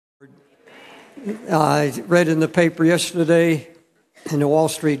I read in the paper yesterday in the Wall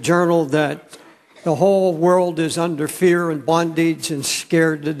Street Journal that the whole world is under fear and bondage and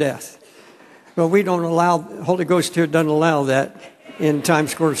scared to death. But we don't allow, the Holy Ghost here doesn't allow that in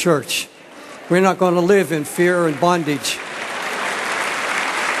Times Square Church. We're not going to live in fear and bondage.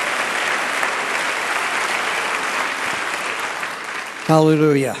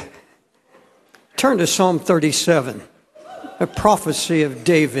 Hallelujah. Turn to Psalm 37, a prophecy of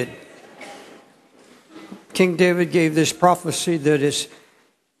David. King David gave this prophecy that is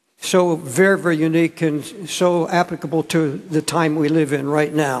so very, very unique and so applicable to the time we live in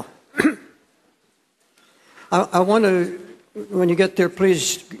right now. I want to, when you get there,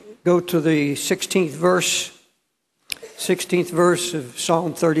 please go to the 16th verse of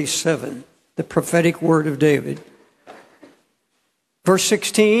Psalm 37, the prophetic word of David. Verse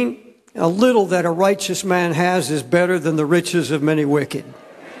 16, a little that a righteous man has is better than the riches of many wicked.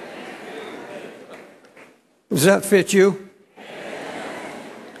 Does that fit you?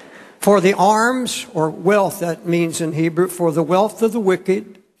 For the arms, or wealth, that means in Hebrew, for the wealth of the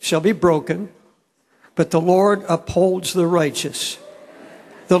wicked shall be broken, but the Lord upholds the righteous.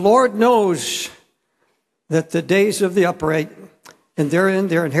 The Lord knows that the days of the upright, and therein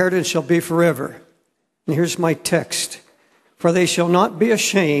their inheritance shall be forever. And here's my text. For they shall not be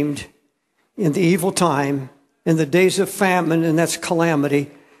ashamed in the evil time, in the days of famine, and that's calamity,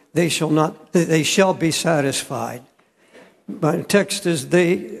 they shall be satisfied. My text is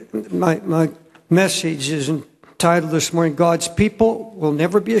my message is entitled this morning, God's people will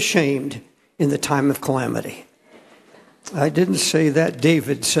never be ashamed in the time of calamity. I didn't say that,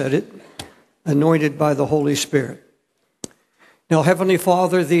 David said it, anointed by the Holy Spirit. Now, Heavenly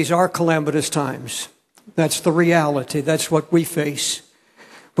Father, these are calamitous times. That's the reality. That's what we face.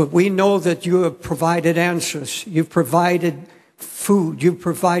 But we know that you have provided answers. You've provided food. You've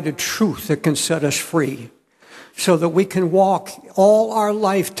provided truth that can set us free so that we can walk all our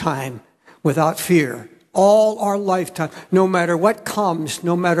lifetime without fear. All our lifetime, no matter what comes,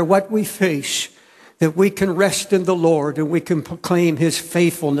 no matter what we face, that we can rest in the Lord and we can proclaim His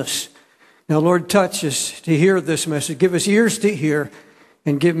faithfulness. Now, Lord, touch us to hear this message. Give us ears to hear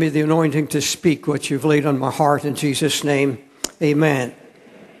and give me the anointing to speak what you've laid on my heart. In Jesus' name, amen.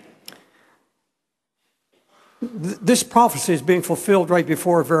 This prophecy is being fulfilled right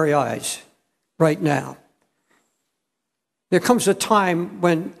before our very eyes, right now. There comes a time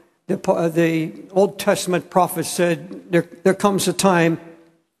when the Old Testament prophet said, there comes a time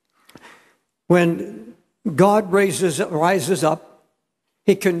when God rises up.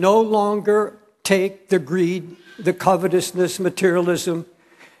 He can no longer take the greed, the covetousness, materialism,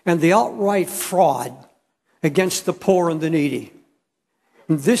 and the outright fraud against the poor and the needy.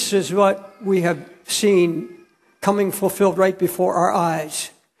 And this is what we have seen coming fulfilled right before our eyes.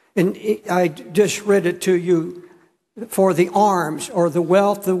 And I just read it to you. For the arms or the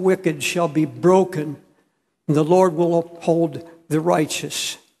wealth of the wicked shall be broken, and the Lord will uphold the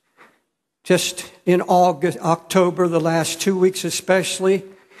righteous. Just in October, the last 2 weeks especially,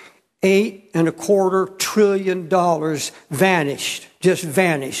 $8.25 trillion vanished, just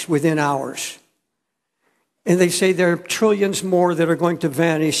vanished within hours. And they say there are trillions more that are going to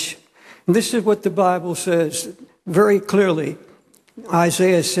vanish. And this is what the Bible says very clearly.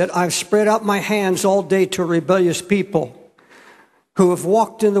 Isaiah said, I've spread out my hands all day to a rebellious people who have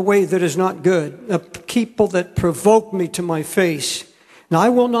walked in the way that is not good, a people that provoke me to my face. And I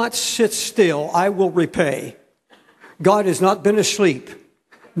will not sit still, I will repay. God has not been asleep.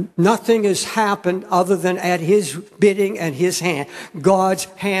 Nothing has happened other than at His bidding and His hand. God's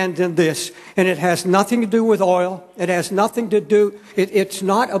hand in this. And it has nothing to do with oil. It has nothing to do, it's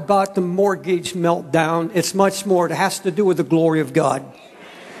not about the mortgage meltdown. It's much more. It has to do with the glory of God.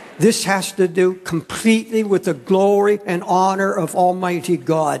 This has to do completely with the glory and honor of Almighty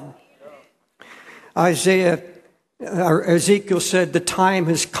God. Ezekiel said, the time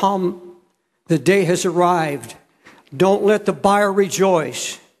has come. The day has arrived. Don't let the buyer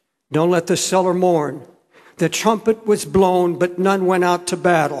rejoice. Don't let the seller mourn. The trumpet was blown, but none went out to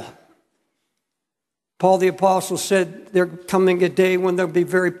battle. Paul the Apostle said there's coming a day when there'll be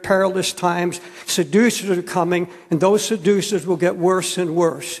very perilous times. Seducers are coming, and those seducers will get worse and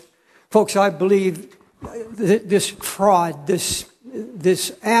worse. Folks, I believe this fraud, this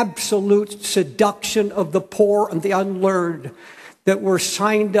absolute seduction of the poor and the unlearned that were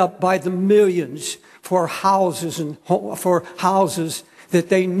signed up by the millions for houses that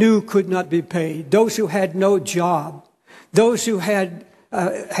they knew could not be paid. Those who had no job, those who had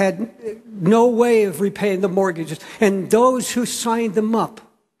no way of repaying the mortgages, and those who signed them up.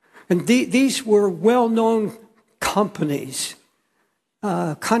 And these were well-known companies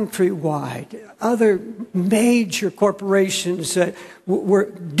countrywide, other major corporations that were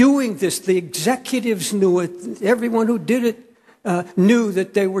doing this. The executives knew it. Everyone who did it knew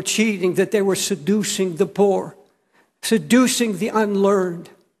that they were cheating, that they were seducing the poor, seducing the unlearned.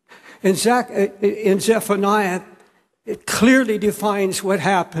 And in Zephaniah, it clearly defines what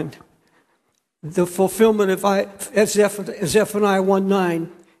happened. The fulfillment of Zephaniah 1:9.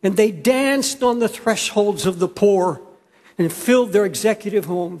 And they danced on the thresholds of the poor and filled their executive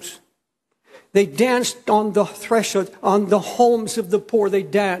homes. They danced on the threshold, on the homes of the poor. They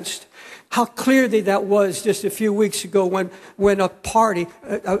danced. How clearly that was just a few weeks ago when a party,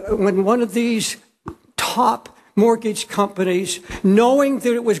 when one of these top mortgage companies, knowing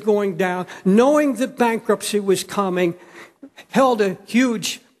that it was going down, knowing that bankruptcy was coming, held a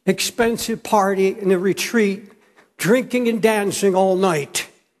huge, expensive party in a retreat, drinking and dancing all night,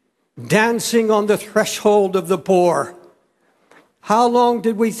 dancing on the threshold of the poor. How long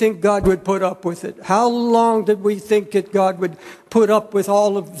did we think God would put up with it? How long did we think that God would put up with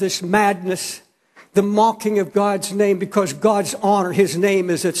all of this madness, the mocking of God's name, because God's honor, his name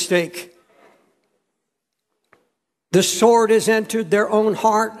is at stake? The sword has entered their own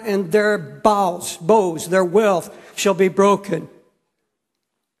heart, and their bows, their wealth shall be broken.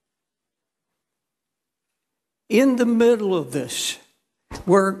 In the middle of this,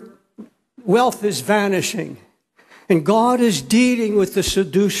 where wealth is vanishing, and God is dealing with the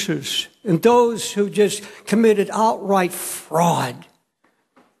seducers and those who just committed outright fraud,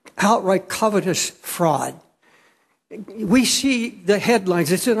 outright covetous fraud. We see the headlines.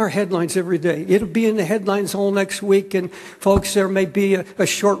 It's in our headlines every day. It'll be in the headlines all next week. And folks, there may be a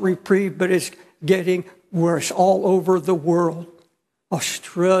short reprieve, but it's getting worse all over the world.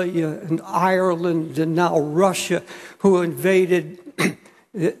 Australia and Ireland and now Russia, who invaded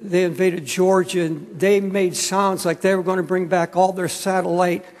they invaded Georgia, and they made sounds like they were going to bring back all their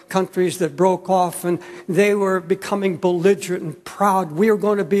satellite countries that broke off, and they were becoming belligerent and proud. We are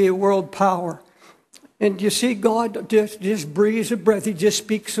going to be a world power. And you see, God just breathes a breath. He just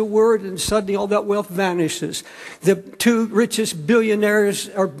speaks a word, and suddenly all that wealth vanishes. The two richest billionaires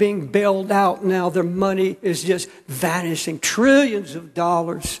are being bailed out now. Their money is just vanishing. Trillions of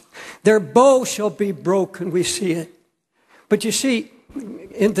dollars. Their bow shall be broken. We see it. But you see,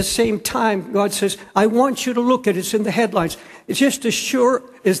 in the same time, God says, I want you to look at it. It's in the headlines. It's just as sure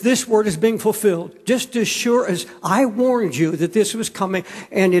as this word is being fulfilled, just as sure as I warned you that this was coming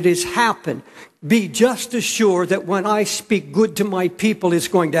and it has happened, be just as sure that when I speak good to my people, it's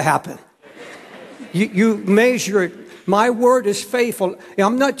going to happen. You measure it. My word is faithful.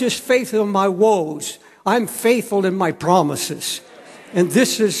 I'm not just faithful in my woes. I'm faithful in my promises. And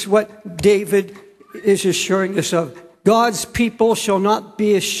this is what David is assuring us of. God's people shall not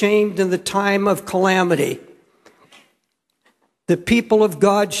be ashamed in the time of calamity. The people of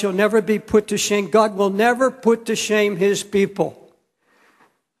God shall never be put to shame. God will never put to shame his people.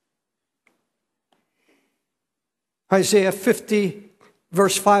 Isaiah 50,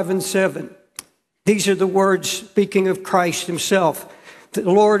 verse 5 and 7. These are the words speaking of Christ himself. The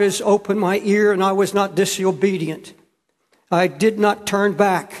Lord has opened my ear, and I was not disobedient. I did not turn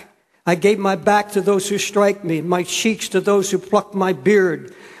back. I gave my back to those who strike me, my cheeks to those who pluck my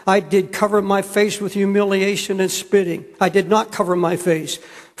beard. I did cover my face with humiliation and spitting. I did not cover my face,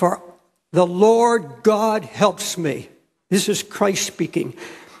 for the Lord God helps me. This is Christ speaking.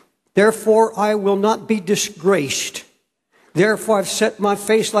 Therefore, I will not be disgraced. Therefore, I've set my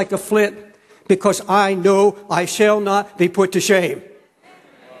face like a flint, because I know I shall not be put to shame.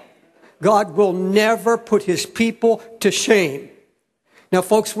 God will never put his people to shame. Now,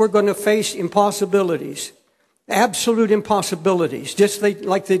 folks, we're going to face impossibilities, absolute impossibilities, just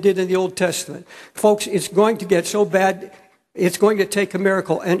like they did in the Old Testament. Folks, it's going to get so bad, it's going to take a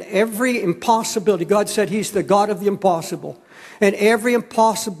miracle. And every impossibility, God said he's the God of the impossible. And every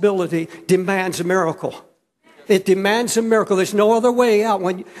impossibility demands a miracle. It demands a miracle. There's no other way out.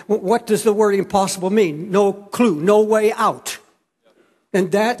 What does the word impossible mean? No clue, no way out.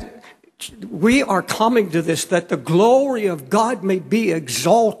 And that... we are coming to this, that the glory of God may be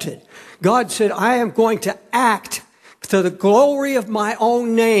exalted. God said, I am going to act to the glory of my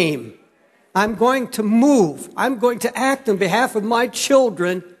own name. I'm going to move. I'm going to act on behalf of my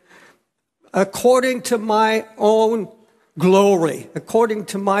children according to my own glory, according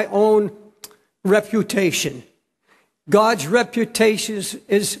to my own reputation. God's reputation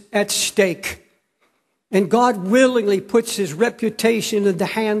is at stake. And God willingly puts his reputation in the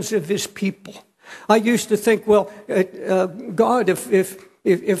hands of his people. I used to think, well, God,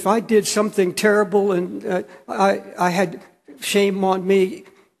 if I did something terrible and I had shame on me,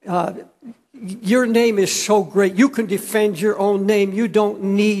 your name is so great. You can defend your own name. You don't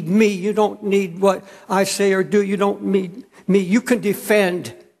need me. You don't need what I say or do. You don't need me. You can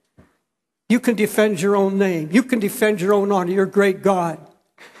defend. You can defend your own name. You can defend your own honor. You're a great God.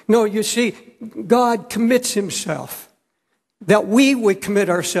 No, you see, God commits himself that we would commit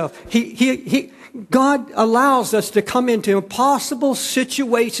ourselves. God allows us to come into impossible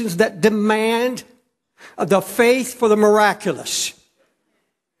situations that demand the faith for the miraculous.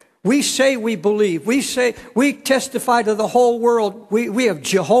 We say we believe. We say, we testify to the whole world. We have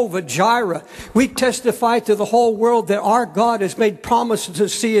Jehovah Jireh. We testify to the whole world that our God has made promises to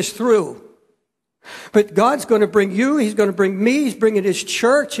see us through. But God's going to bring you, he's going to bring me, he's bringing his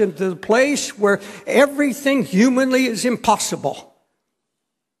church into the place where everything humanly is impossible.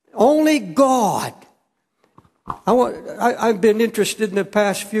 Only God. I've been interested in the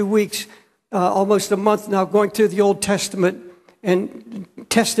past few weeks, almost a month now, going through the Old Testament and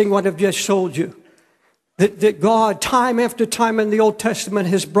testing what I've just told you. That God, time after time in the Old Testament,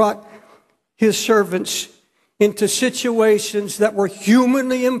 has brought his servants into situations that were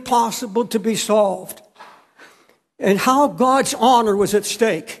humanly impossible to be solved. And how God's honor was at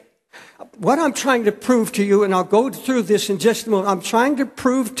stake. What I'm trying to prove to you, and I'll go through this in just a moment, I'm trying to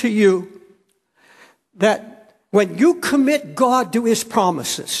prove to you that when you commit God to his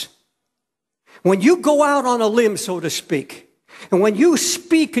promises, when you go out on a limb, so to speak, and when you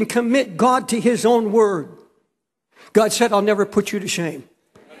speak and commit God to his own word, God said, I'll never put you to shame.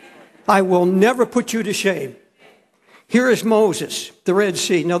 I will never put you to shame. Here is Moses, the Red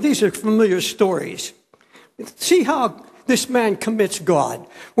Sea. Now, these are familiar stories. See how this man commits God.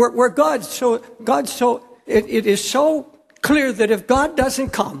 Where it is so clear that if God doesn't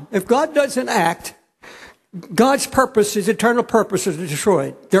come, if God doesn't act, God's purposes, eternal purposes are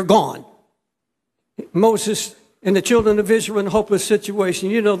destroyed. They're gone. Moses and the children of Israel in a hopeless situation.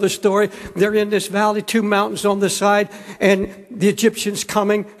 You know the story. They're in this valley, 2 mountains on the side, and the Egyptians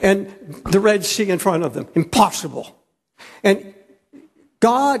coming, and the Red Sea in front of them. Impossible. And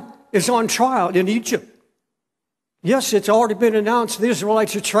God is on trial in Egypt. Yes, it's already been announced the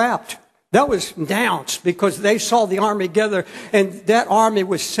Israelites are trapped. That was announced because they saw the army together, and that army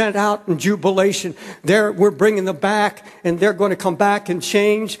was sent out in jubilation. We're bringing them back, and they're going to come back and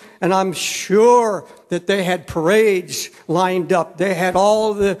change. And I'm sure that they had parades lined up. They had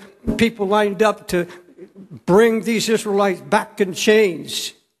all the people lined up to bring these Israelites back in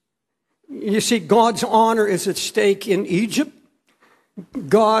chains. You see, God's honor is at stake in Egypt.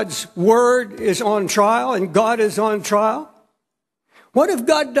 God's word is on trial, and God is on trial. What if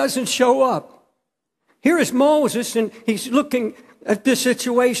God doesn't show up? Here is Moses, and he's looking at this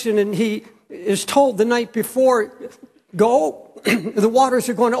situation, and he is told the night before, go, the waters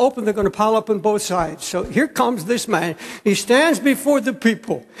are going to open, they're going to pile up on both sides. So here comes this man. He stands before the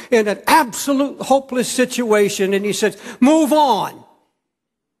people in an absolute hopeless situation, and he says, move on.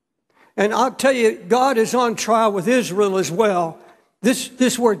 And I'll tell you, God is on trial with Israel as well.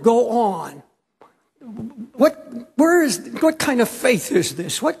 This word, go on. What kind of faith is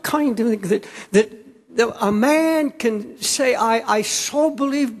this? What kind of that a man can say, I so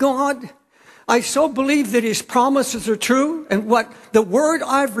believe God, I so believe that his promises are true, and what the word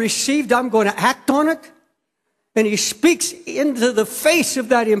I've received, I'm going to act on it. And he speaks into the face of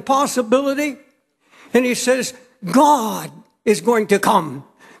that impossibility, and he says, God is going to come.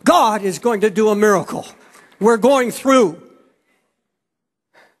 God is going to do a miracle. We're going through.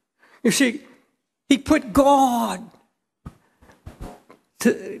 You see, he put God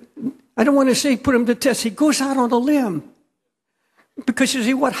to, I don't want to say put him to test. He goes out on a limb. Because you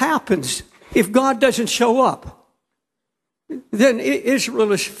see what happens if God doesn't show up. Then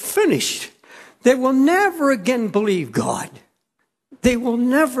Israel is finished. They will never again believe God. They will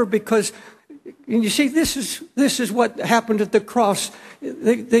never, because, and you see, this is what happened at the cross.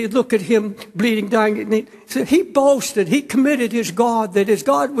 They look at him bleeding, dying. And he boasted. He committed his God, that his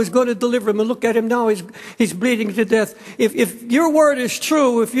God was going to deliver him. And look at him now. He's bleeding to death. If your word is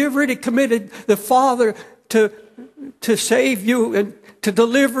true, if you've really committed the Father to save you and to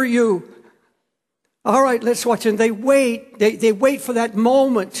deliver you, all right, let's watch. And they wait. They wait for that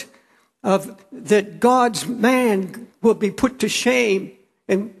moment of that God's man will be put to shame.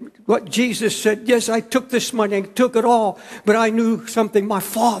 And what Jesus said, yes, I took this money, I took it all, but I knew something. My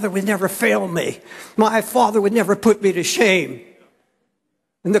Father would never fail me. My Father would never put me to shame.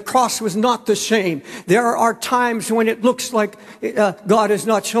 And the cross was not the shame. There are times when it looks like God has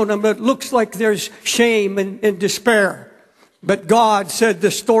not shown them, but it looks like there's shame and despair. But God said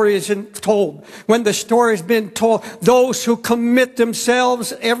the story isn't told. When the story has been told, those who commit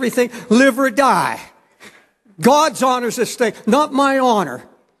themselves, everything, live or die. God's honor is at stake, not my honor.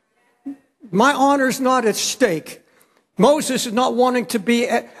 My honor's not at stake. Moses is not wanting to be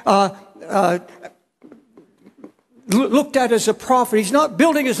looked at as a prophet. He's not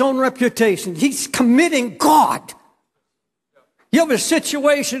building his own reputation. He's committing God. You have a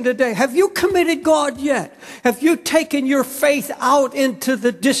situation today. Have you committed God yet? Have you taken your faith out into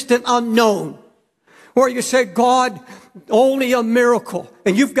the distant unknown? Where you say, God, only a miracle.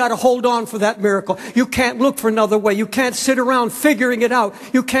 And you've got to hold on for that miracle. You can't look for another way. You can't sit around figuring it out.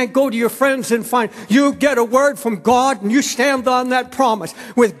 You can't go to your friends and find. You get a word from God and you stand on that promise.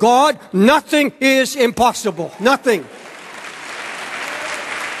 With God, nothing is impossible. Nothing.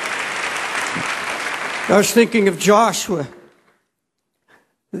 I was thinking of Joshua.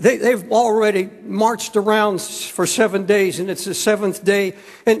 They've already marched around for 7 days, and it's the seventh day.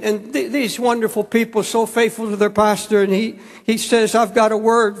 And these wonderful people, so faithful to their pastor, and he says, I've got a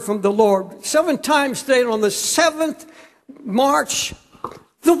word from the Lord. 7 times today, on the 7th march,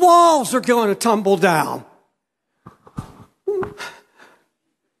 the walls are going to tumble down.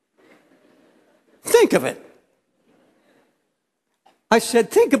 Think of it. I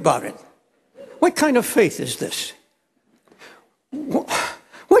said, think about it. What kind of faith is this?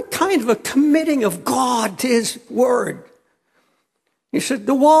 What kind of a committing of God to His Word? He said,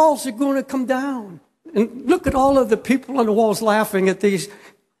 the walls are going to come down. And look at all of the people on the walls laughing at these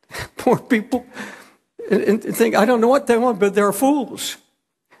poor people and think, I don't know what they want, but they're fools.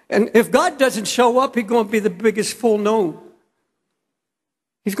 And if God doesn't show up, He's going to be the biggest fool known.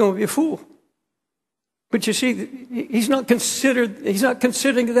 He's going to be a fool. But you see, he's not considering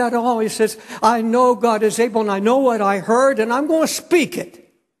that at all. He says, I know God is able, and I know what I heard, and I'm going to speak it.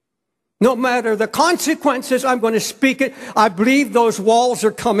 No matter the consequences, I'm going to speak it. I believe those walls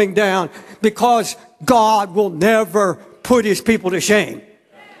are coming down because God will never put His people to shame.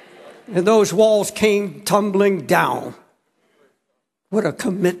 And those walls came tumbling down. What a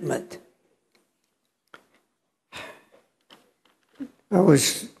commitment. I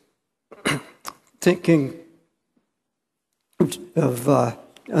was thinking of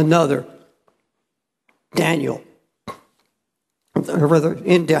another Daniel. Or rather,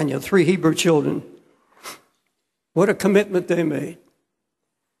 in Daniel, 3 Hebrew children. What a commitment they made.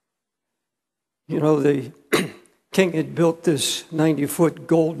 You know, the king had built this 90-foot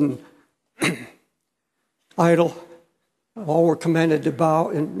golden idol. All were commanded to bow.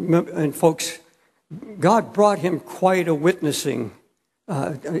 And folks, God brought him quite a witnessing.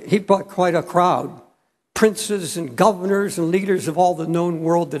 He brought quite a crowd. Princes and governors and leaders of all the known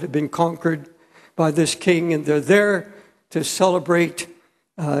world that had been conquered by this king. And they're there to celebrate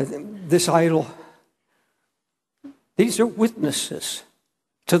this idol. These are witnesses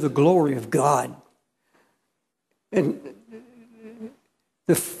to the glory of God. And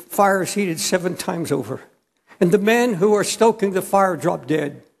the fire is heated 7 times over. And the men who are stoking the fire drop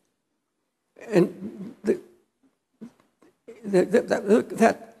dead. And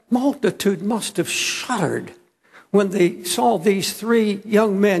that multitude must have shuddered when they saw these 3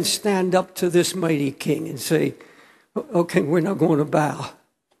 young men stand up to this mighty king and say, okay, we're not going to bow.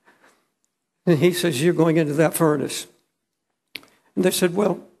 And he says, you're going into that furnace. And they said,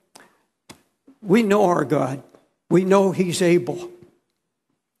 well, we know our God. We know He's able.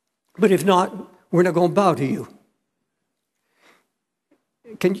 But if not, we're not going to bow to you.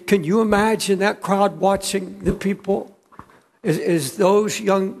 Can you imagine that crowd watching the people as those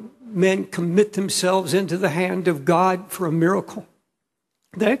young men commit themselves into the hand of God for a miracle?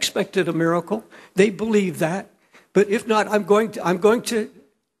 They expected a miracle. They believed that. But if not, I'm going to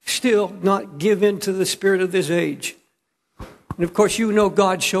still not give in to the spirit of this age. And of course, you know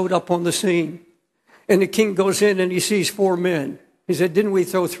God showed up on the scene. And the king goes in and he sees 4 men. He said, didn't we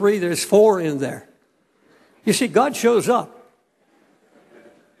throw 3? There's 4 in there. You see, God shows up.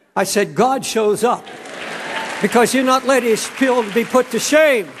 I said, God shows up. Because you're not letting His people be put to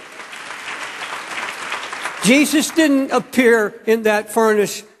shame. Jesus didn't appear in that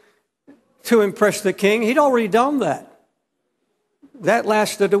furnace to impress the king. He'd already done that. That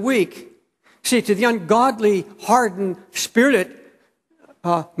lasted a week. See, to the ungodly, hardened spirit,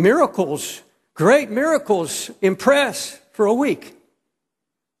 miracles, great miracles, impress for a week,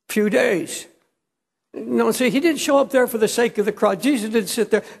 few days. No, see, He didn't show up there for the sake of the crowd. Jesus didn't sit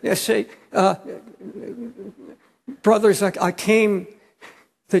there and say, brothers, I came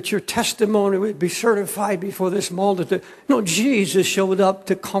that your testimony would be certified before this multitude. No, Jesus showed up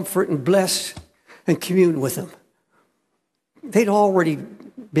to comfort and bless and commune with them. They'd already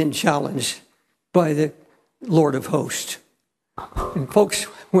been challenged by the Lord of hosts. And folks,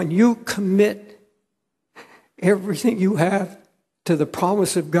 when you commit everything you have to the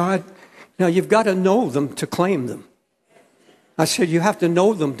promise of God, now you've got to know them to claim them. I said, you have to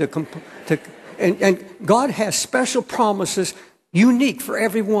know them and God has special promises, unique for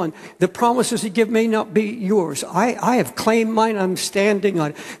everyone. The promises He gives may not be yours. I have claimed mine. I'm standing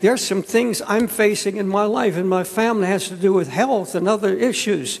on it. There are some things I'm facing in my life, and my family has to do with health and other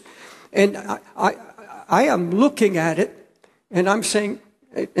issues. And I am looking at it, and I'm saying,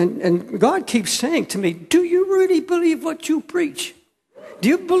 and God keeps saying to me, do you really believe what you preach? Do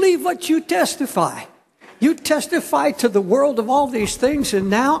you believe what you testify? You testify to the world of all these things, and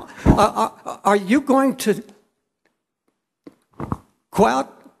now are you going to go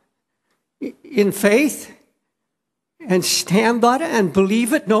out in faith and stand by it and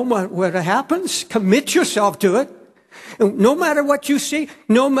believe it no matter what happens? Commit yourself to it. No matter what you see,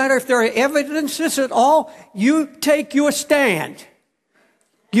 no matter if there are evidences at all, you take your stand.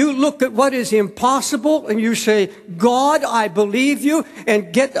 You look at what is impossible and you say, God, I believe you,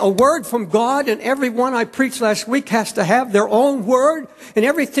 and get a word from God. And everyone I preached last week has to have their own word. And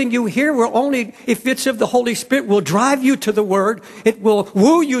everything you hear will only, if it's of the Holy Spirit, will drive you to the word. It will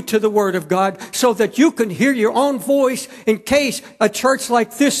woo you to the word of God so that you can hear your own voice in case a church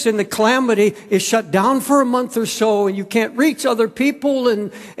like this in the Calamity is shut down for a month or so and you can't reach other people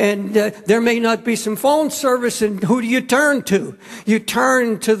and there may not be some phone service. And who do you turn to? You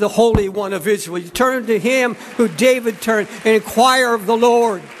turn to the Holy One of Israel. You turn to Him who David turned and inquire of the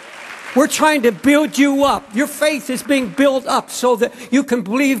Lord. We're trying to build you up. Your faith is being built up so that you can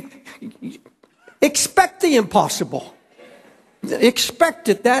believe. Expect the impossible. Expect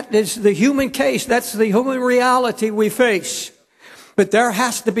it. That is the human case. That's the human reality we face. But there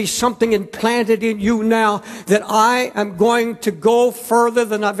has to be something implanted in you now that I am going to go further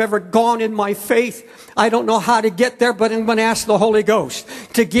than I've ever gone in my faith. I don't know how to get there, but I'm going to ask the Holy Ghost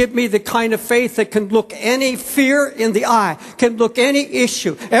to give me the kind of faith that can look any fear in the eye, can look any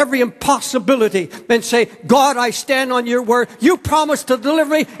issue, every impossibility, and say, God, I stand on your word. You promised to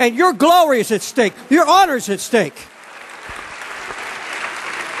deliver me, and your glory is at stake. Your honor is at stake.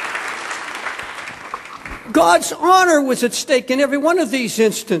 God's honor was at stake in every one of these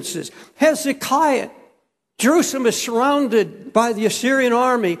instances. Hezekiah, Jerusalem is surrounded by the Assyrian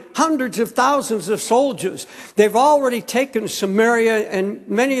army, hundreds of thousands of soldiers. They've already taken Samaria and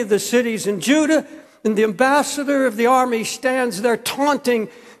many of the cities in Judah, and the ambassador of the army stands there taunting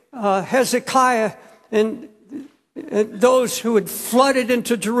Hezekiah and those who had flooded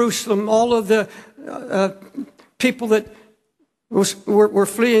into Jerusalem, all of the people that were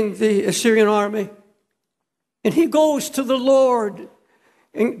fleeing the Assyrian army. And he goes to the Lord,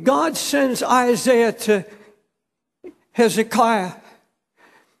 and God sends Isaiah to Hezekiah.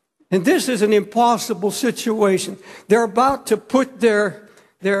 And this is an impossible situation. They're about to put their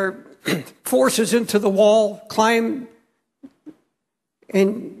forces into the wall, climb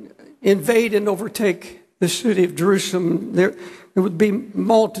and invade and overtake the city of Jerusalem. There would be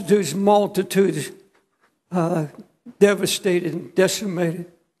multitudes devastated and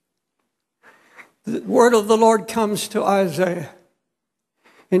decimated. The word of the Lord comes to Isaiah.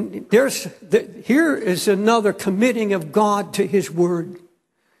 And here is another committing of God to His word.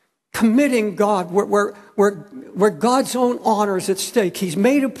 Committing God where God's own honor is at stake. He's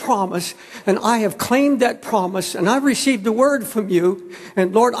made a promise, and I have claimed that promise, and I've received a word from you.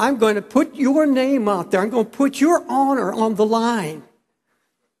 And Lord, I'm going to put your name out there. I'm going to put your honor on the line.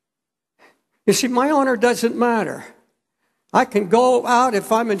 You see, my honor doesn't matter. I can go out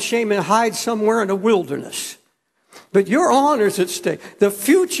if I'm in shame and hide somewhere in a wilderness. But your honor is at stake. The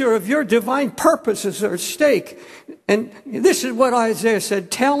future of your divine purposes are at stake. And this is what Isaiah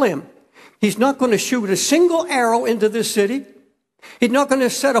said. Tell him he's not going to shoot a single arrow into this city. He's not going to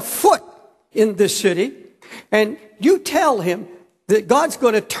set a foot in this city. And you tell him that God's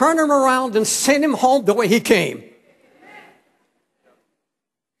going to turn him around and send him home the way he came.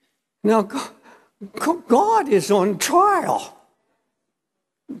 Now, God is on trial.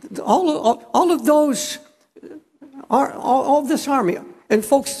 All of those, all this army. And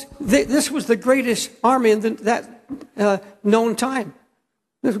folks, this was the greatest army in that known time.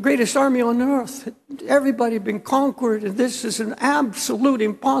 The greatest army on earth. Everybody had been conquered, and this is an absolute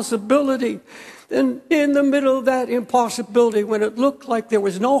impossibility. And in the middle of that impossibility, when it looked like there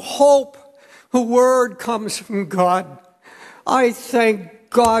was no hope, a word comes from God. I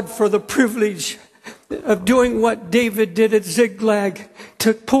thank God for the privilege of doing what David did at Ziklag,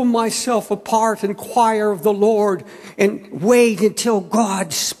 to pull myself apart and inquire of the Lord and wait until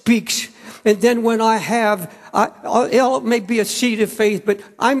God speaks. And then when I have, it may be a seed of faith, but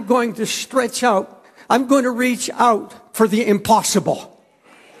I'm going to stretch out. I'm going to reach out for the impossible.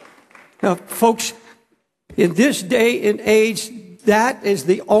 Now, folks, in this day and age, that is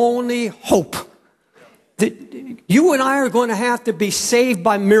the only hope. You and I are going to have to be saved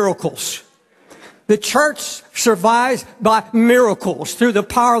by miracles. The church survives by miracles through the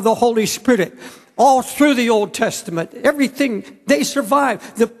power of the Holy Spirit. All through the Old Testament, everything, they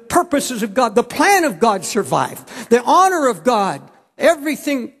survive. The purposes of God, the plan of God survive. The honor of God,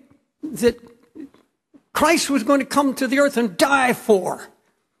 everything that Christ was going to come to the earth and die for.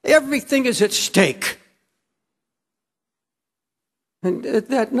 Everything is at stake. And at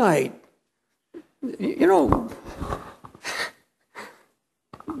that night, you know,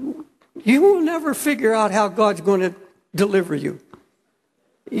 you will never figure out how God's going to deliver you.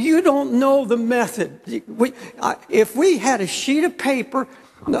 You don't know the method. If we had a sheet of paper,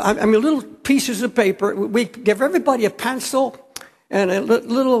 I mean little pieces of paper, we give everybody a pencil and a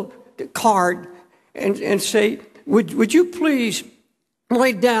little card and say, would you please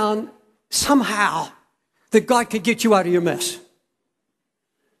write down somehow that God could get you out of your mess?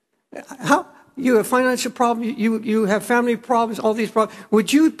 How? You have financial problems, you have family problems, all these problems.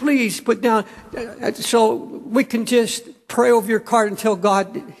 Would you please put down, so we can just pray over your card and tell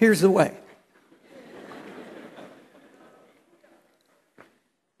God, here's the way.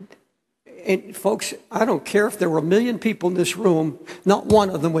 And folks, I don't care if there were 1 million people in this room, not one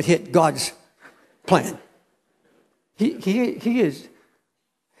of them would hit God's plan. He is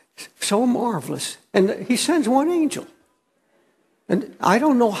so marvelous. And he sends one angel. And I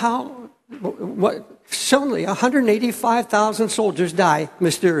don't know how, suddenly 185,000 soldiers die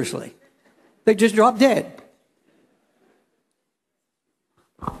mysteriously. They just drop dead.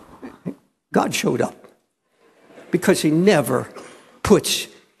 God showed up because he never puts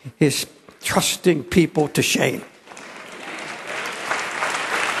his trusting people to shame.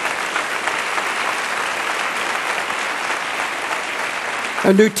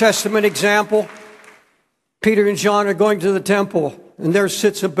 A New Testament example, Peter and John are going to the temple, and there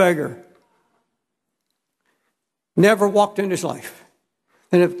sits a beggar. Never walked in his life.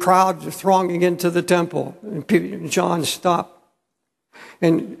 And a crowd are thronging into the temple, and Peter and John stop.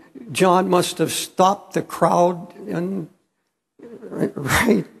 And John must have stopped the crowd, and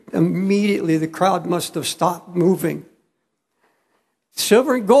right immediately the crowd must have stopped moving.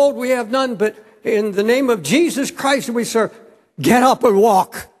 Silver and gold we have none, but in the name of Jesus Christ we serve. Get up and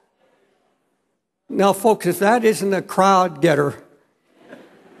walk. Now, folks, if that isn't a crowd getter,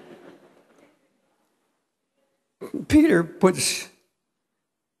 Peter puts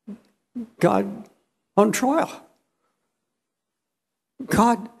God on trial.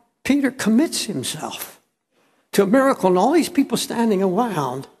 Peter commits himself to a miracle, and all these people standing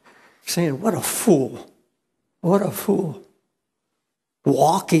around saying, what a fool. What a fool.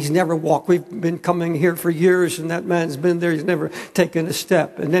 Walk, he's never walked. We've been coming here for years, and that man's been there, he's never taken a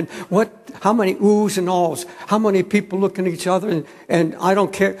step. And then how many oohs and ahs? How many people looking at each other? And I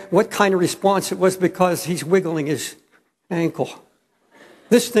don't care what kind of response it was, because he's wiggling his ankle.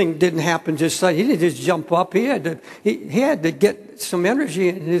 This thing didn't happen just so. He didn't just jump up. He had to get some energy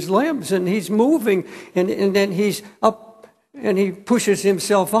in his limbs, and he's moving, and then he's up, and he pushes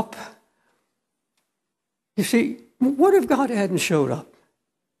himself up. You see, what if God hadn't showed up?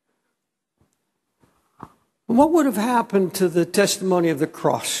 What would have happened to the testimony of the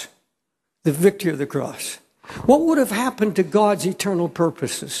cross, the victory of the cross? What would have happened to God's eternal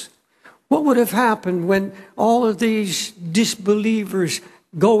purposes? What would have happened when all of these disbelievers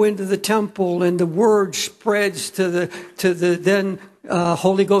go into the temple and the word spreads to the then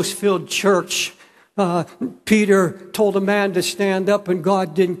Holy Ghost-filled church? Peter told a man to stand up, and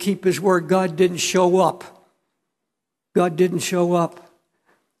God didn't keep his word. God didn't show up. God didn't show up.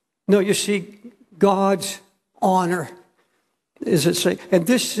 No, you see, God's honor is at stake. And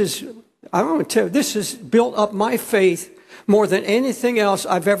this is, I want to tell you, this has built up my faith more than anything else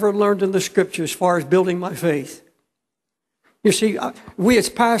I've ever learned in the Scripture as far as building my faith. You see, we as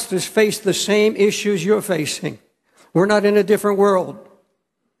pastors face the same issues you're facing. We're not in a different world.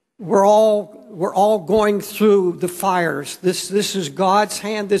 We're all going through the fires. This is God's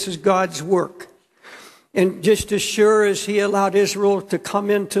hand. This is God's work. And just as sure as he allowed Israel to come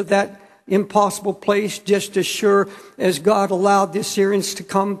into that impossible place, just as sure as God allowed the Assyrians to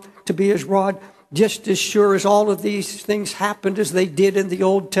come to be his rod, just as sure as all of these things happened as they did in the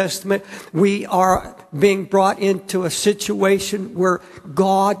Old Testament, we are being brought into a situation where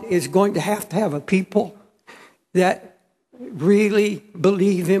God is going to have a people that really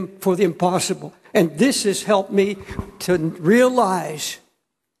believe him for the impossible. And this has helped me to realize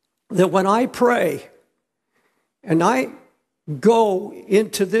that when I pray and I go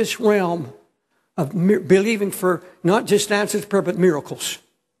into this realm of believing for not just answers to prayer, but miracles.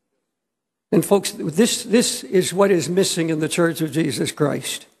 And folks, this is what is missing in the Church of Jesus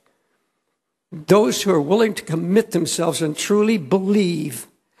Christ. those who are willing to commit themselves and truly believe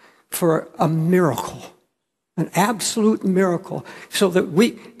for a miracle, an absolute miracle, so that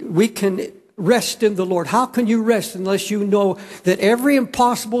we can rest in the Lord. How can you rest unless you know that every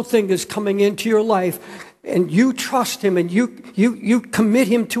impossible thing is coming into your life and you trust Him and you commit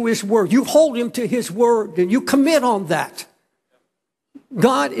Him to His Word. You hold Him to His Word and you commit on that.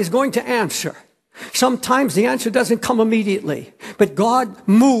 God is going to answer. Sometimes the answer doesn't come immediately, but God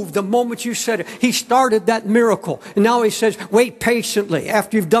moved the moment you said it. He started that miracle. And now He says, wait patiently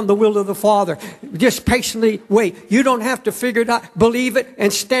after you've done the will of the Father. Just patiently wait. You don't have to figure it out. Believe it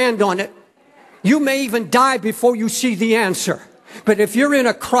and stand on it. You may even die before you see the answer. But if you're in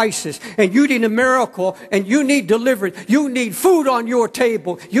a crisis and you need a miracle and you need deliverance, you need food on your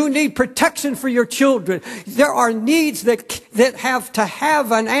table, you need protection for your children, there are needs that have to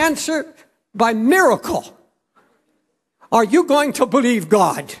have an answer by miracle. Are you going to believe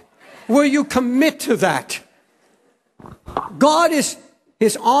God? Will you commit to that?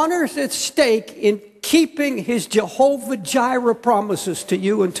 His honor is at stake in keeping His Jehovah Jireh promises to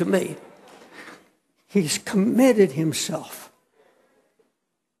you and to me. He's committed Himself.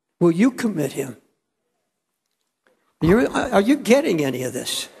 Will you commit Him? Are you getting any of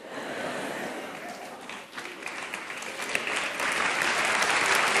this?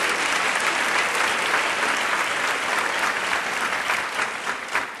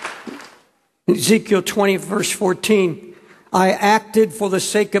 Ezekiel 20 verse 14, I acted for the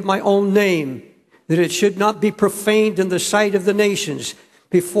sake of my own name, that it should not be profaned in the sight of the nations,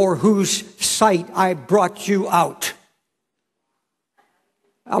 before whose sight I brought you out.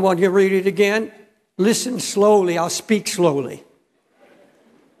 I want you to read it again. Listen slowly. I'll speak slowly.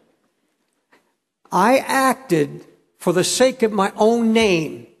 I acted for the sake of my own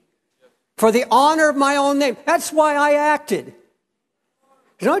name, for the honor of my own name. That's why I acted.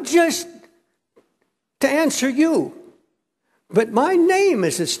 Not just to answer you, but my name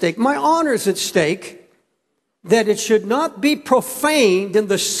is at stake. My honor is at stake. That it should not be profaned in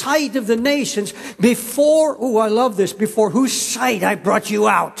the sight of the nations before, oh, I love this, before whose sight I brought you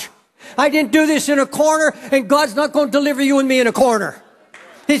out. I didn't do this in a corner, and God's not going to deliver you and me in a corner.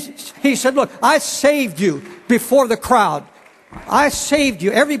 He said, look, I saved you before the crowd. I saved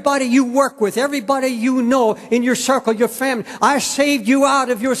you. Everybody you work with, everybody you know in your circle, your family. I saved you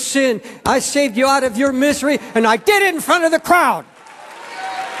out of your sin. I saved you out of your misery, and I did it in front of the crowd.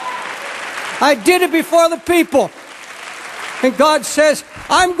 I did it before the people. And God says,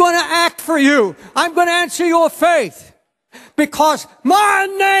 I'm going to act for you. I'm going to answer your faith. Because my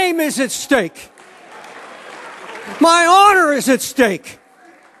name is at stake. My honor is at stake.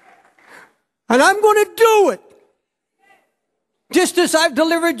 And I'm going to do it. Just as I've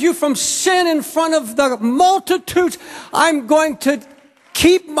delivered you from sin in front of the multitudes, I'm going to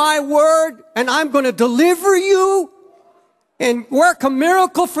keep my word and I'm going to deliver you and work a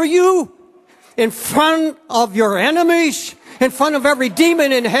miracle for you. In front of your enemies, in front of every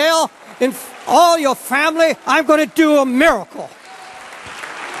demon in hell, in all your family, I'm going to do a miracle.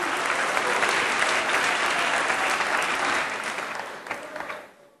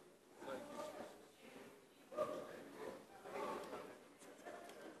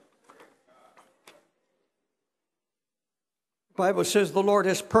 The Bible says the Lord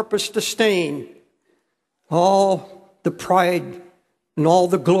has purposed to stain all the pride and all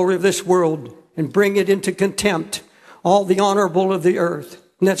the glory of this world and bring it into contempt, all the honorable of the earth.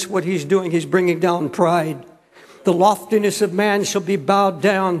 And that's what He's doing. He's bringing down pride. The loftiness of man shall be bowed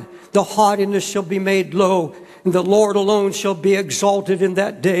down. The haughtiness shall be made low. And the Lord alone shall be exalted in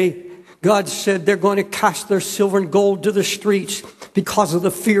that day. God said they're going to cast their silver and gold to the streets because of the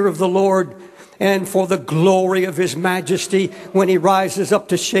fear of the Lord and for the glory of His majesty when He rises up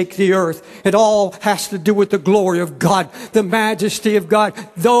to shake the earth. It all has to do with the glory of God, the majesty of God.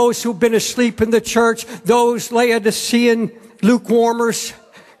 Those who've been asleep in the church, those Laodicean lukewarmers,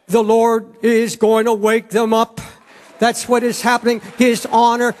 the Lord is going to wake them up. That's what is happening. His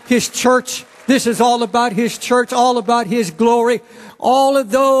honor, His church. This is all about His church, all about His glory. All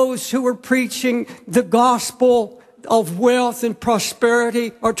of those who are preaching the gospel of wealth and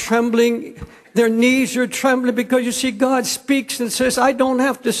prosperity are trembling. Their knees are trembling because you see God speaks and says, I don't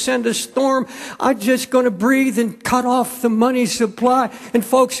have to send a storm. I'm just going to breathe and cut off the money supply. And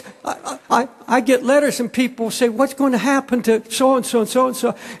folks, I get letters and people say, what's going to happen to so-and-so and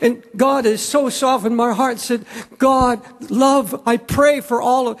so-and-so? And God is so softened my heart, said, God, love, I pray for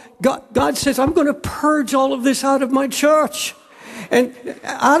all of God. God says, I'm going to purge all of this out of my church. And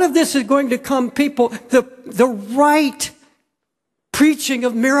out of this is going to come people, the right preaching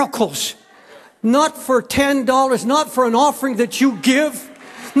of miracles. Not for $10, not for an offering that you give,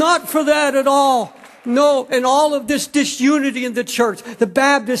 Not for that at all. No, and all of this disunity in the church, the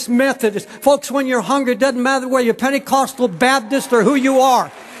Baptist, Methodist. Folks, when you're hungry, it doesn't matter whether you're Pentecostal, Baptist, or who you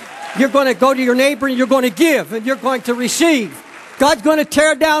are. You're going to go to your neighbor and you're going to give and you're going to receive. God's going to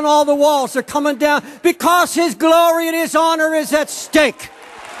tear down all the walls. They're coming down because His glory and His honor is at stake.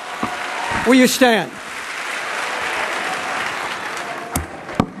 Will you stand?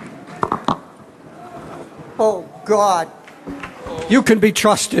 Oh, God. You can be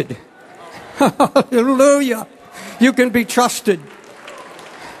trusted. Hallelujah. You can be trusted.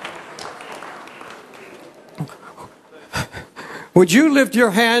 Would you lift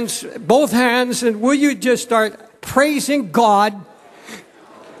your hands, both hands, and will you just start praising God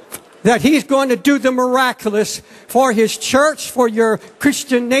that He's going to do the miraculous for His church, for your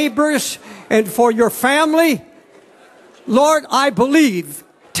Christian neighbors, and for your family? Lord, I believe.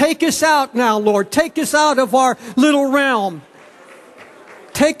 Take us out now, Lord. Take us out of our little realm.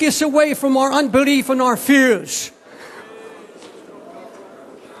 Take us away from our unbelief and our fears.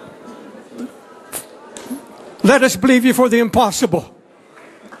 Let us believe You for the impossible.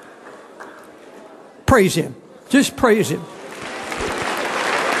 Praise Him. Just praise Him.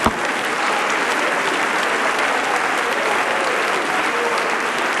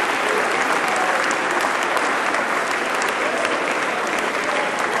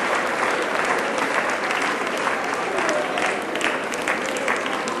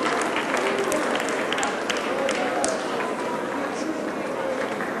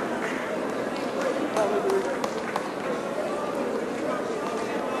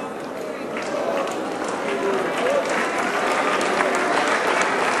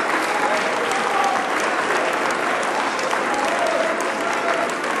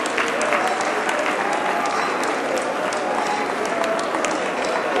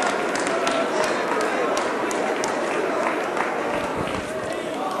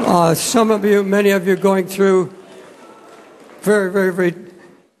 Some of you, many of you, going through very, very, very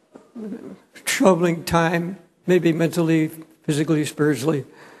troubling time, maybe mentally, physically, spiritually.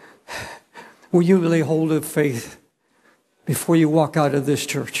 Will you lay hold of faith before you walk out of this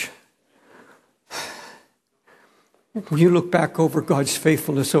church? Will you look back over God's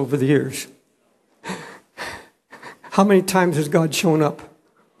faithfulness over the years? How many times has God shown up?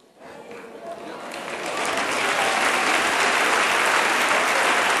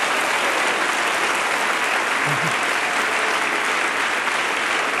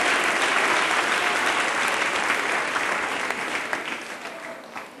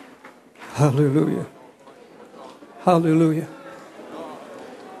 Hallelujah. Hallelujah.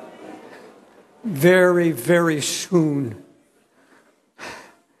 Very, very soon,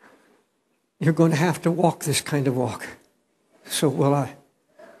 you're going to have to walk this kind of walk. So will I.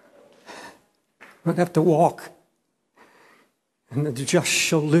 We're going to have to walk. And the just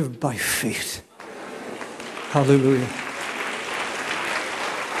shall live by faith. Hallelujah.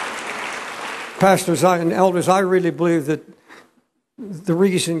 Pastors and elders, I really believe that the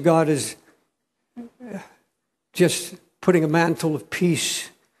reason God is just putting a mantle of peace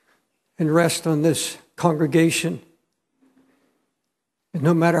and rest on this congregation, and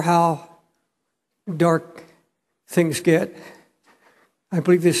no matter how dark things get, I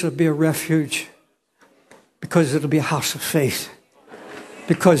believe this will be a refuge because it'll be a house of faith.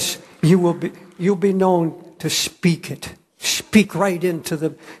 Because you'll be known to speak it. Speak right into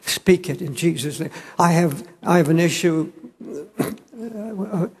the, speak it in Jesus' name. I have an issue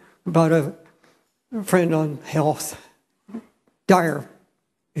about a friend on health, dire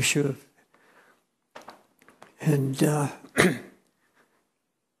issue. And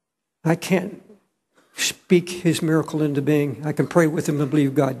I can't speak his miracle into being. I can pray with him and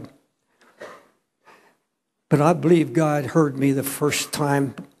believe God. But I believe God heard me the first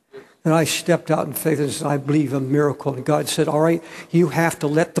time that I stepped out in faith and said, I believe a miracle. And God said, all right, you have to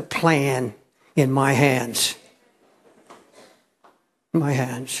let the plan in my hands. My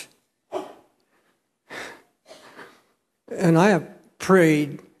hands. And I have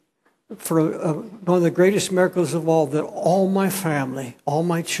prayed for one of the greatest miracles of all, that all my family, all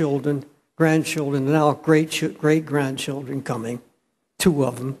my children, grandchildren, and now great-grandchildren coming, 2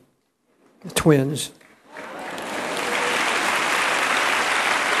 of them, twins.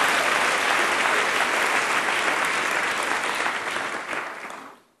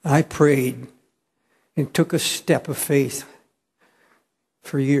 I prayed and took a step of faith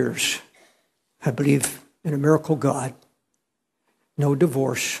for years. I believe in a miracle God. No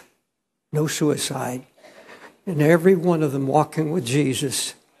divorce, no suicide, and every one of them walking with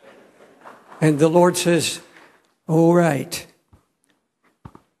Jesus. And the Lord says, all right,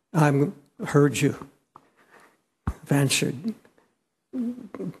 I've heard you. I've answered.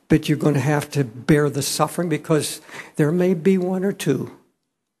 but you're going to have to bear the suffering, because there may be one or two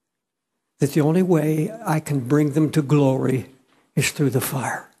that the only way I can bring them to glory is through the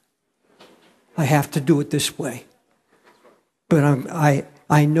fire. I have to do it this way. But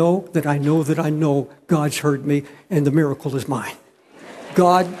I know that I know that I know God's heard me, and the miracle is mine.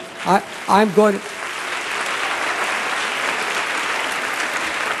 God, I'm going to...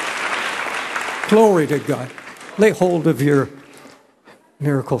 Glory to God. Lay hold of your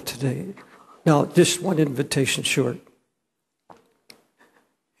miracle today. Now, just one invitation short.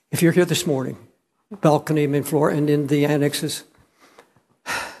 If you're here this morning, balcony, main floor, and in the annexes,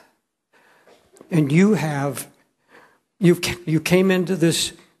 and you came into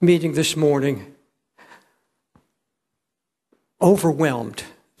this meeting this morning overwhelmed,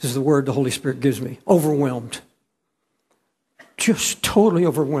 is the word the Holy Spirit gives me, overwhelmed, just totally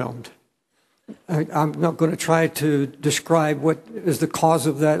overwhelmed. I'm not going to try to describe what is the cause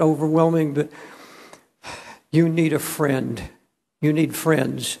of that overwhelming, but you need a friend. You need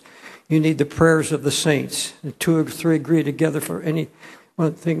friends. You need the prayers of the saints. And 2 or 3 agree together for any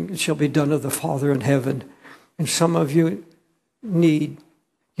one thing shall be done of the Father in heaven. And some of you needed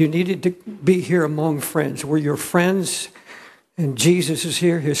to be here among friends. We're your friends, and Jesus is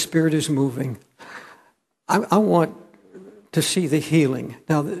here. His Spirit is moving. I want to see the healing.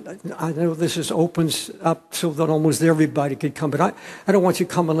 Now, I know this opens up so that almost everybody could come, but I don't want you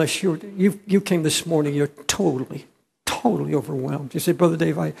to come unless you came this morning. You're totally overwhelmed. You say, Brother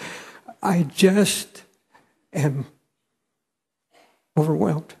Dave, I just am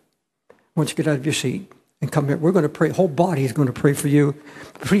overwhelmed. I want you to get out of your seat and come here. We're going to pray. The whole body is going to pray for you.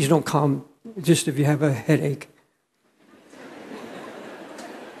 Please don't come just if you have a headache.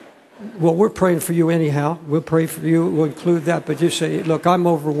 Well, we're praying for you anyhow. We'll pray for you. We'll include that. But you say, look, I'm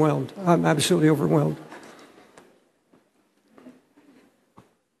overwhelmed. I'm absolutely overwhelmed.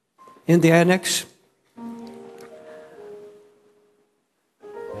 In the annex,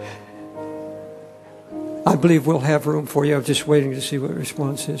 I believe we'll have room for you. I'm just waiting to see what the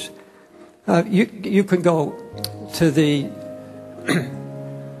response is. You can go to the...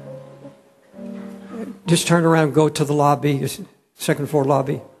 just turn around, go to the lobby, second floor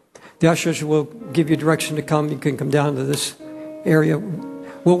lobby. The ushers will give you direction to come. You can come down to this area.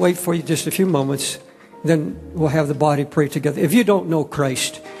 We'll wait for you just a few moments. Then we'll have the body pray together. If you don't know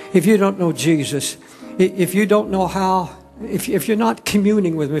Christ, if you don't know Jesus, if you don't know how, if you're not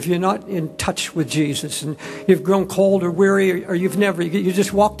communing with Him, if you're not in touch with Jesus, and you've grown cold or weary, or you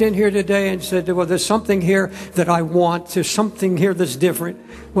just walked in here today and said, well, there's something here that I want. There's something here that's different.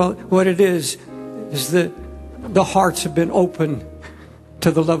 Well, what it is that the hearts have been open to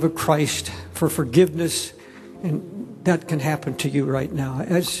the love of Christ for forgiveness, and that can happen to you right now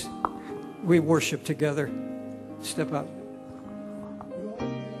as we worship together. Step up.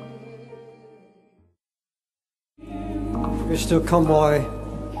 You still come while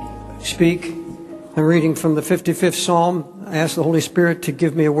I speak. I'm reading from the 55th Psalm. I ask the Holy Spirit to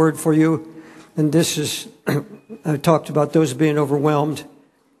give me a word for you, and this is I talked about those being overwhelmed.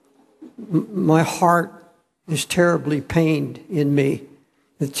 My heart is terribly pained in me.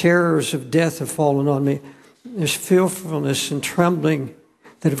 The terrors of death have fallen on me. There's fearfulness and trembling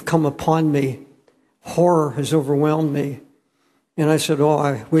that have come upon me. Horror has overwhelmed me. And I said, oh,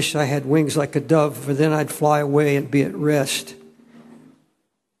 I wish I had wings like a dove, for then I'd fly away and be at rest.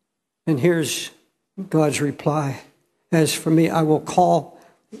 And here's God's reply. As for me, I will call.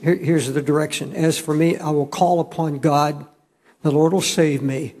 Here's the direction. As for me, I will call upon God. The Lord will save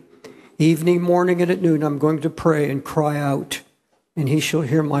me. Evening, morning, and at noon, I'm going to pray and cry out, and He shall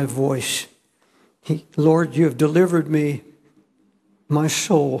hear my voice. Lord, you have delivered me, my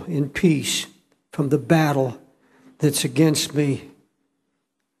soul, in peace from the battle that's against me,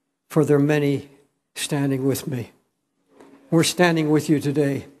 for there are many standing with me. We're standing with you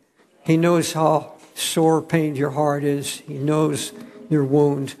today. He knows how sore pained your heart is. He knows your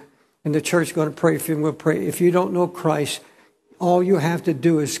wound. And the church is going to pray for you, and we'll pray. If you don't know Christ, all you have to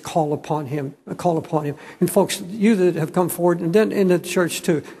do is call upon Him. Call upon Him. And folks, you that have come forward, and then in the church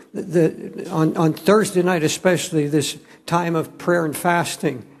too, on Thursday night especially, this time of prayer and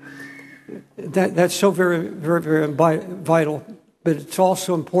fasting, that's so very, very, very vital. But it's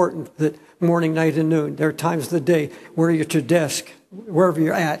also important that morning, night, and noon, there are times of the day where you're at your desk, wherever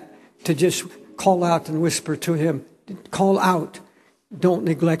you're at, to just call out and whisper to Him. Call out. Don't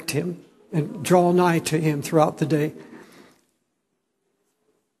neglect Him, and draw nigh to Him throughout the day.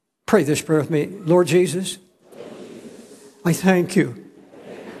 Pray this prayer with me. Lord Jesus, I thank you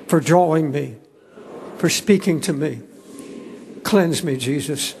for drawing me, for speaking to me. Cleanse me,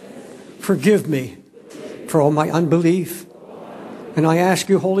 Jesus. Forgive me for all my unbelief, And I ask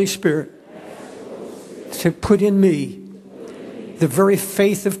you, Holy Spirit, to put in me the very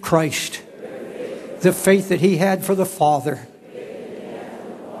faith of Christ, the faith that he had for the Father.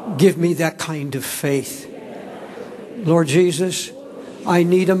 Give me that kind of faith. Lord Jesus, I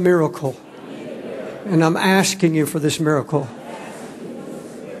need a miracle. And I'm asking you for this miracle.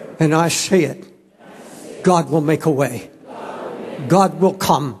 And I say it. God will make a way. God will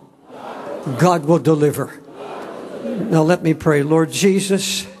come. God will deliver. Now let me pray. Lord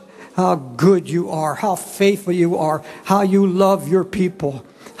Jesus, how good you are, how faithful you are, how you love your people,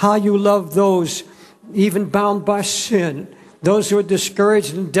 how you love those even bound by sin, those who are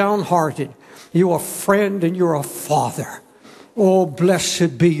discouraged and downhearted. You are a friend and you're a father. Oh,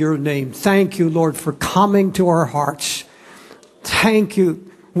 blessed be your name. Thank you, Lord, for coming to our hearts. Thank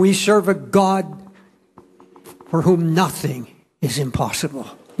you. We serve a God for whom nothing is impossible.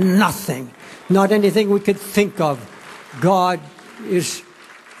 Nothing. Not anything we could think of. God is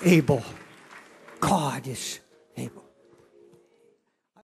able. God is